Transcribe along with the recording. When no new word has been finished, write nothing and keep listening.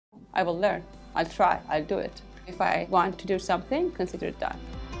I will learn. I'll try. I'll do it. If I want to do something, consider it done.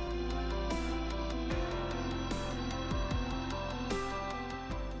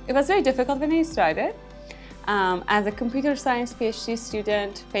 It was very difficult when I started. As a computer science PhD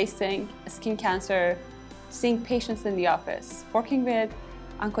student facing skin cancer, seeing patients in the office, working with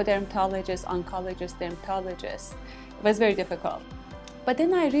oncodermatologists, oncologists, dermatologists, it was very difficult. But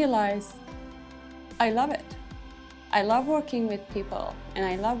then I realized I love it. I love working with people, and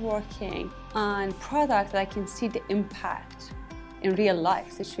I love working on products that I can see the impact in real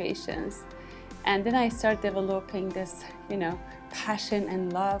life situations. And then I started developing this, passion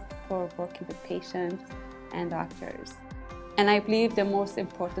and love for working with patients and doctors. And I believe the most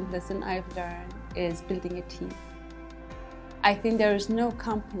important lesson I've learned is building a team. I think there is no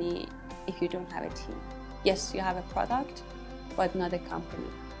company if you don't have a team. Yes, you have a product, but not a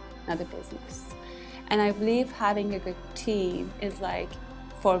company, not a business. And I believe having a good team is like,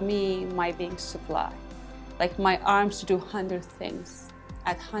 for me, my wings to fly. Like my arms to do 100 things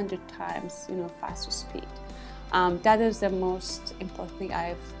at 100 times, faster speed. That is the most important thing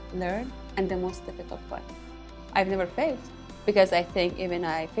I've learned and the most difficult one. I've never failed because I think even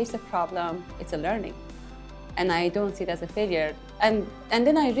I face a problem, it's a learning. And I don't see it as a failure. And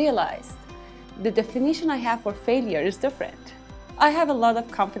then I realized the definition I have for failure is different. I have a lot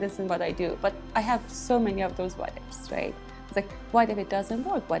of confidence in what I do, but I have so many of those what-ifs, right? It's like, what if it doesn't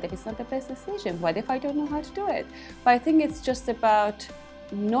work? What if it's not the best decision? What if I don't know how to do it? But I think it's just about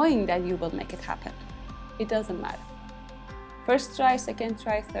knowing that you will make it happen. It doesn't matter. First try, second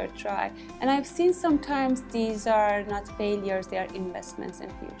try, third try. And I've seen sometimes these are not failures, they are investments in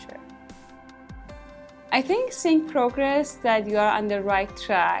future. I think seeing progress that you are on the right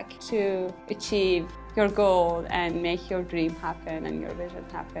track to achieve your goal and make your dream happen and your vision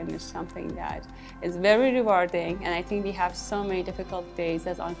happen is something that is very rewarding. And I think we have so many difficult days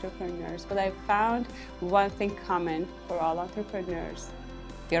as entrepreneurs, but I've found one thing common for all entrepreneurs: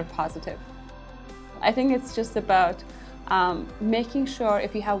 they're positive. I think it's just about making sure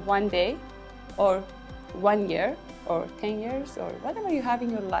if you have one day or 1 year or 10 years or whatever you have in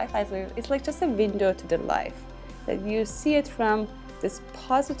your life, it's like just a window to the life, that you see it from this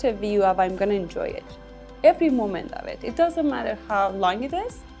positive view of I'm going to enjoy it, every moment of it. It doesn't matter how long it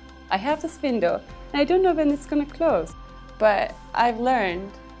is. I have this window and I don't know when it's going to close, but I've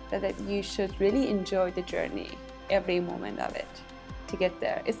learned that you should really enjoy the journey, every moment of it to get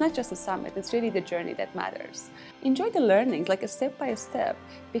there. It's not just a summit, it's really the journey that matters. Enjoy the learnings, like a step by step,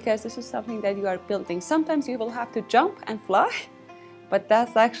 because this is something that you are building. Sometimes you will have to jump and fly, but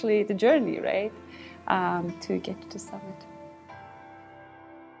that's actually the journey, right? To get to the summit.